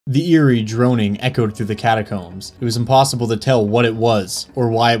The eerie droning echoed through the catacombs. It was impossible to tell what it was or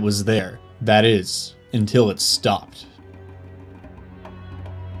why it was there. That is, until it stopped.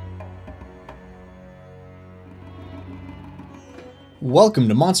 Welcome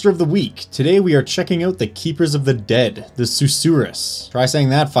to Monster of the Week. Today we are checking out the Keepers of the Dead, the Su Susurrus. Try saying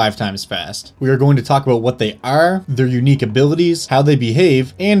that 5 times fast. We are going to talk about what they are, their unique abilities, how they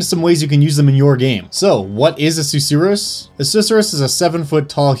behave, and some ways you can use them in your game. So, what is a Su Susurrus? A Su Susurrus is a 7-foot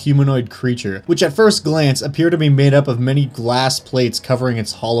tall humanoid creature, which at first glance appear to be made up of many glass plates covering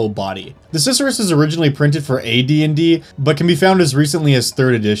its hollow body. The Su Susurrus is originally printed for AD&D, but can be found as recently as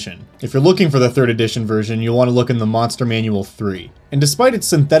 3rd edition. If you're looking for the 3rd edition version, you'll want to look in the Monster Manual 3. And despite its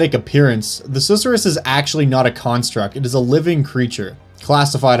synthetic appearance, the Su Susurrus is actually not a construct, it is a living creature,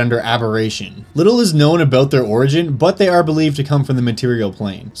 classified under aberration. Little is known about their origin, but they are believed to come from the material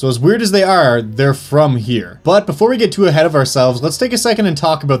plane. So as weird as they are, they're from here. But before we get too ahead of ourselves, let's take a second and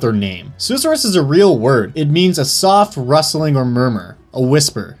talk about their name. Su Susurrus is a real word. It means a soft rustling or murmur. A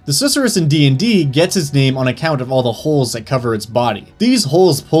whisper. The Su Susurrus in D&D gets its name on account of all the holes that cover its body. These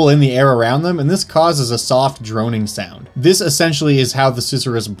holes pull in the air around them, and this causes a soft droning sound. This essentially is how the Su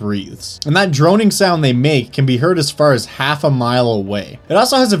Susurrus breathes. And that droning sound they make can be heard as far as half a mile away. It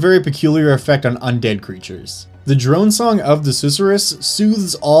also has a very peculiar effect on undead creatures. The drone song of the Su Susurrus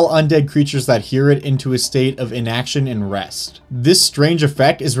soothes all undead creatures that hear it into a state of inaction and rest. This strange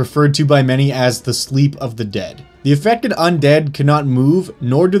effect is referred to by many as the sleep of the dead. The affected undead cannot move,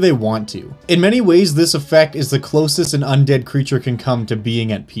 nor do they want to. In many ways, this effect is the closest an undead creature can come to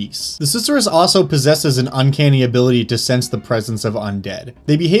being at peace. The Su Susurrus also possesses an uncanny ability to sense the presence of undead.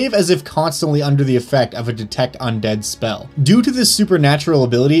 They behave as if constantly under the effect of a detect undead spell. Due to this supernatural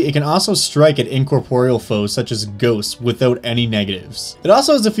ability, it can also strike at incorporeal foes such as ghosts without any negatives. It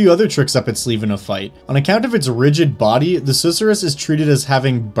also has a few other tricks up its sleeve in a fight. On account of its rigid body, the Su Susurrus is treated as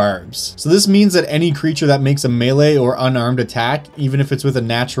having barbs. So this means that any creature that makes a melee or unarmed attack, even if it's with a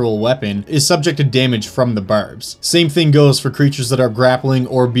natural weapon, is subject to damage from the barbs. Same thing goes for creatures that are grappling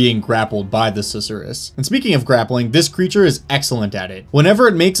or being grappled by the Su Susurrus. And speaking of grappling, this creature is excellent at it. Whenever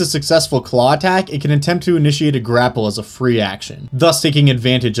it makes a successful claw attack, it can attempt to initiate a grapple as a free action, thus taking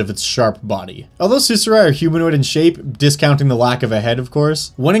advantage of its sharp body. Although Susurri are humanoid in shape, discounting the lack of a head of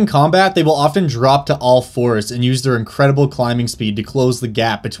course, when in combat they will often drop to all fours and use their incredible climbing speed to close the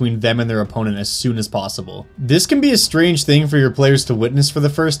gap between them and their opponent as soon as possible. This can be a strange thing for your players to witness for the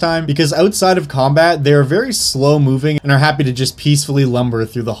first time, because outside of combat, they are very slow moving and are happy to just peacefully lumber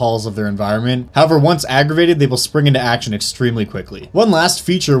through the halls of their environment. However, once aggravated, they will spring into action extremely quickly. One last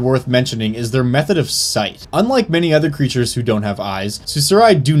feature worth mentioning is their method of sight. Unlike many other creatures who don't have eyes,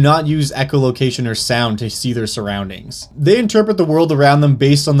 Susurri do not use echolocation or sound to see their surroundings. They interpret the world around them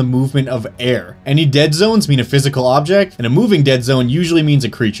based on the movement of air. Any dead zones mean a physical object, and a moving dead zone usually means a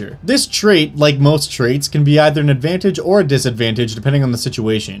creature. This trait, like most traits, can be either an advantage or a disadvantage depending on the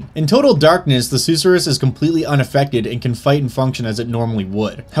situation. In total darkness, the Su Susurrus is completely unaffected and can fight and function as it normally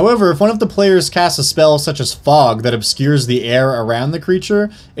would. However, if one of the players casts a spell such as fog that obscures the air around the creature,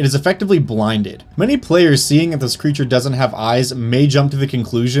 it is effectively blinded. Many players, seeing that this creature doesn't have eyes, may jump to the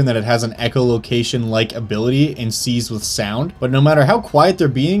conclusion that it has an echolocation-like ability and sees with sound, but no matter how quiet they're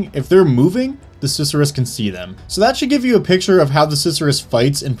being, if they're moving, the Su Susurrus can see them. So that should give you a picture of how the Su Susurrus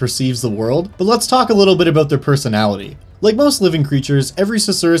fights and perceives the world, but let's talk a little bit about their personality. Like most living creatures, every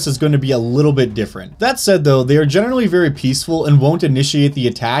Su Susurrus is going to be a little bit different. That said though, they are generally very peaceful and won't initiate the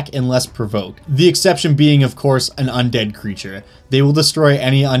attack unless provoked. The exception being, of course, an undead creature. They will destroy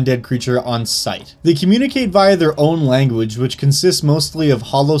any undead creature on sight. They communicate via their own language, which consists mostly of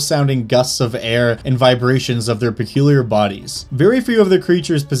hollow-sounding gusts of air and vibrations of their peculiar bodies. Very few of their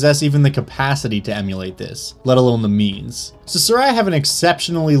creatures possess even the capacity to emulate this, let alone the means. Susurri have an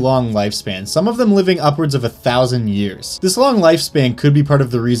exceptionally long lifespan, some of them living upwards of 1,000 years. This long lifespan could be part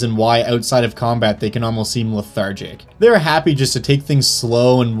of the reason why outside of combat they can almost seem lethargic. They are happy just to take things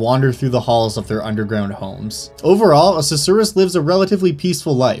slow and wander through the halls of their underground homes. Overall, a Su Susurrus lives a relatively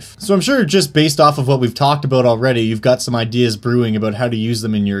peaceful life. So I'm sure just based off of what we've talked about already, you've got some ideas brewing about how to use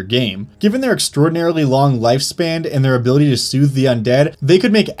them in your game. Given their extraordinarily long lifespan and their ability to soothe the undead, they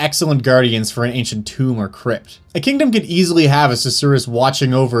could make excellent guardians for an ancient tomb or crypt. A kingdom could easily have a Su Susurrus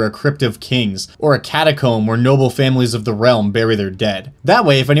watching over a crypt of kings, or a catacomb where noble families of the realm bury their dead. That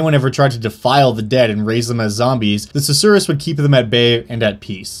way, if anyone ever tried to defile the dead and raise them as zombies, the Su Susurrus would keep them at bay and at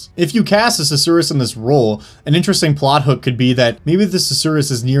peace. If you cast a Su Susurrus in this role, an interesting plot hook could be that maybe the Su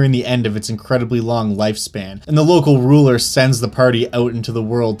Susurrus is nearing the end of its incredibly long lifespan, and the local ruler sends the party out into the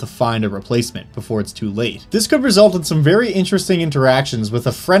world to find a replacement before it's too late. This could result in some very interesting interactions with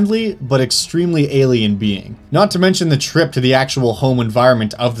a friendly but extremely alien being. Not Not to mention the trip to the actual home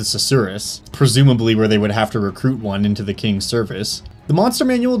environment of the Susurrus, presumably where they would have to recruit one into the king's service. The monster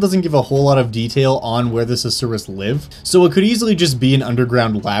manual doesn't give a whole lot of detail on where the Susurrus live, so it could easily just be an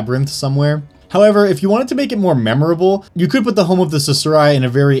underground labyrinth somewhere. However, if you wanted to make it more memorable, you could put the home of the Susurri in a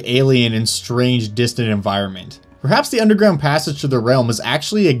very alien and strange distant environment. Perhaps the underground passage to the realm is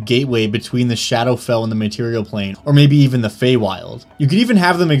actually a gateway between the Shadowfell and the material plane, or maybe even the Feywild. You could even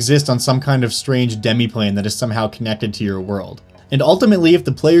have them exist on some kind of strange demiplane that is somehow connected to your world. And ultimately, if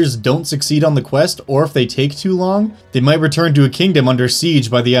the players don't succeed on the quest, or if they take too long, they might return to a kingdom under siege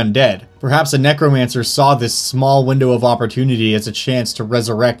by the undead. Perhaps a necromancer saw this small window of opportunity as a chance to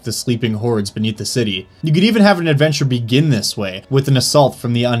resurrect the sleeping hordes beneath the city. You could even have an adventure begin this way, with an assault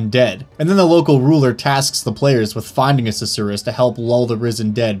from the undead, and then the local ruler tasks the players with finding a Susurrus to help lull the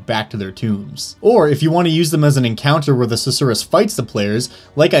risen dead back to their tombs. Or, if you want to use them as an encounter where the Susurrus fights the players,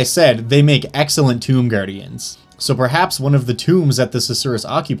 like I said, they make excellent tomb guardians. So perhaps one of the tombs that the Susurrus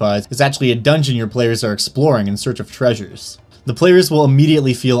occupies is actually a dungeon your players are exploring in search of treasures. The players will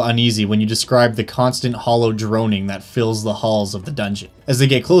immediately feel uneasy when you describe the constant hollow droning that fills the halls of the dungeon. As they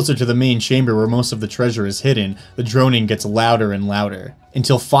get closer to the main chamber where most of the treasure is hidden, the droning gets louder and louder,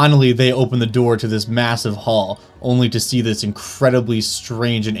 until finally they open the door to this massive hall, only to see this incredibly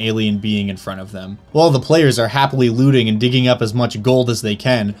strange and alien being in front of them. While the players are happily looting and digging up as much gold as they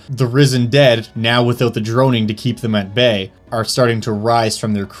can, the risen dead, now without the droning to keep them at bay, are starting to rise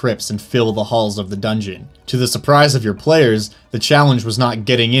from their crypts and fill the halls of the dungeon. To the surprise of your players, the challenge was not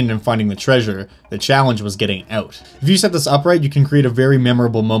getting in and finding the treasure, the challenge was getting out. If you set this up right, you can create a very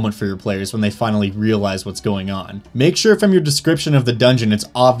memorable moment for your players when they finally realize what's going on. Make sure from your description of the dungeon it's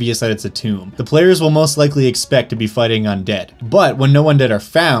obvious that it's a tomb. The players will most likely expect to be fighting undead, but when no undead are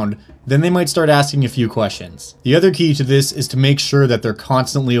found, then they might start asking a few questions. The other key to this is to make sure that they're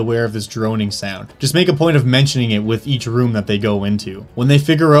constantly aware of this droning sound. Just make a point of mentioning it with each room that they go into. When they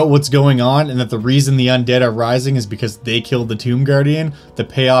figure out what's going on and that the reason the undead are rising is because they killed the tomb guardian, the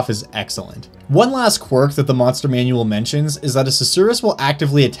payoff is excellent. One last quirk that the monster manual mentions is that a Susurrus will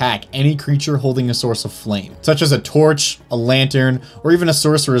actively attack any creature holding a source of flame, such as a torch, a lantern, or even a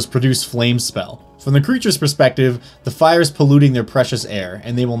sorcerer's produce flame spell. From the creature's perspective, the fire is polluting their precious air,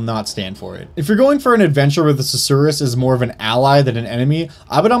 and they will not stand for it. If you're going for an adventure where the Susurrus is more of an ally than an enemy,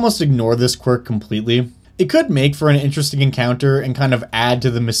 I would almost ignore this quirk completely. It could make for an interesting encounter and kind of add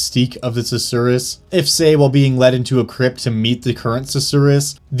to the mystique of the Susurrus. If, say, while being led into a crypt to meet the current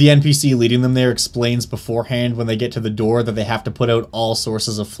Susurrus, the NPC leading them there explains beforehand when they get to the door that they have to put out all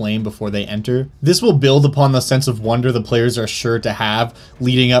sources of flame before they enter. This will build upon the sense of wonder the players are sure to have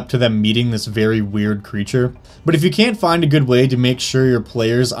leading up to them meeting this very weird creature. But if you can't find a good way to make sure your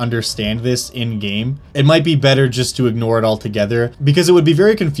players understand this in-game, it might be better just to ignore it altogether, because it would be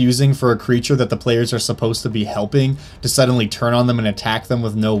very confusing for a creature that the players are supposed to be helping to suddenly turn on them and attack them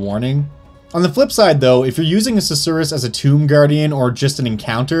with no warning. On the flip side though, if you're using a Susurrus as a tomb guardian or just an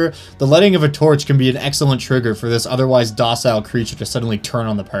encounter, the lighting of a torch can be an excellent trigger for this otherwise docile creature to suddenly turn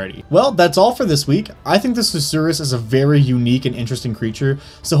on the party. Well, that's all for this week. I think the Susurrus is a very unique and interesting creature,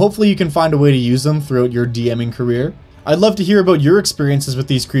 so hopefully you can find a way to use them throughout your DMing career. I'd love to hear about your experiences with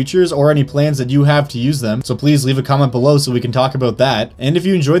these creatures or any plans that you have to use them, so please leave a comment below so we can talk about that. And if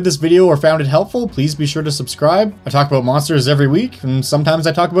you enjoyed this video or found it helpful, please be sure to subscribe. I talk about monsters every week, and sometimes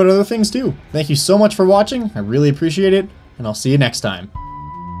I talk about other things too. Thank you so much for watching, I really appreciate it, and I'll see you next time.